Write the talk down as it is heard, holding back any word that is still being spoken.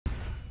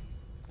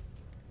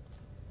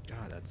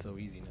that's so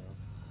easy now.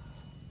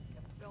 You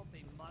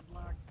filthy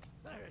mudlark.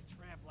 Let a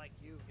tramp like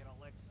you get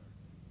elixir.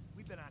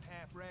 We've been on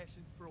half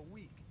rations for a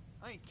week.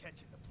 I ain't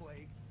catching the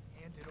plague.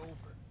 Hand it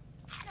over.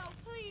 No,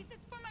 please,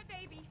 it's for my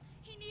baby.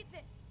 He needs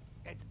it.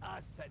 It's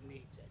us that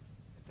needs it.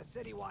 If the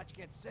city watch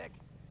gets sick,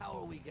 how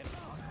are we gonna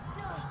know?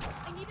 No,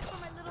 I need it for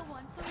my little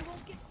one so he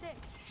won't get sick.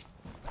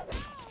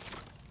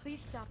 Please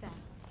stop that.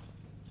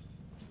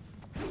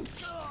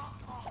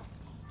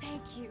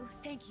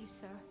 Thank you,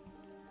 sir.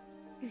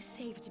 You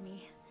saved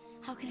me.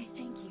 How can I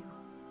thank you?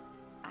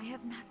 I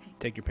have nothing.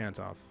 Take your pants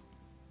off.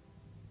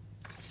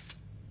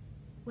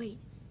 Wait,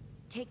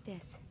 take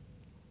this.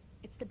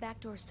 It's the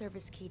backdoor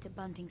service key to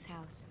Bunting's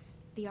house,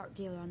 the art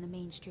dealer on the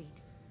main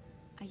street.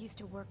 I used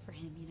to work for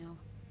him, you know,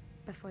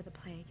 before the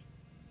plague.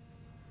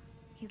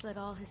 He's let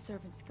all his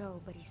servants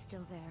go, but he's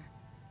still there,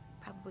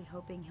 probably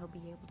hoping he'll be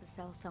able to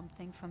sell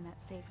something from that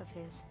safe of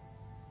his.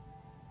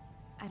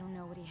 I don't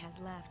know what he has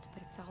left,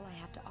 but it's all I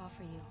have to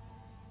offer you.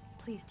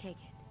 Please take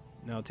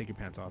it. No, take your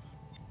pants off.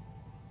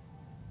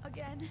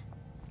 Again?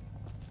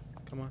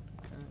 Come on.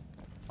 Okay.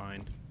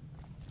 Fine.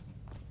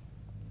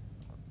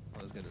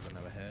 Well, this guy doesn't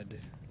have a head.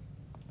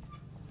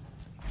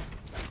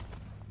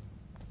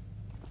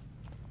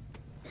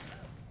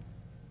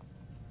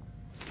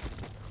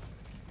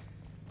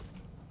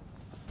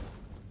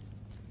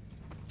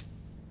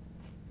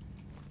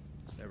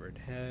 Severed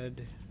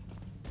head.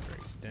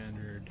 Very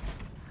standard.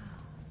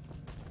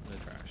 The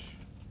trash.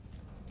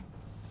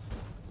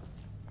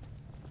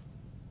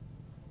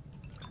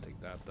 I'll take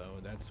that though.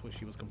 That's what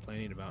she was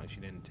complaining about and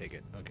she didn't take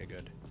it. Okay,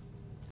 good.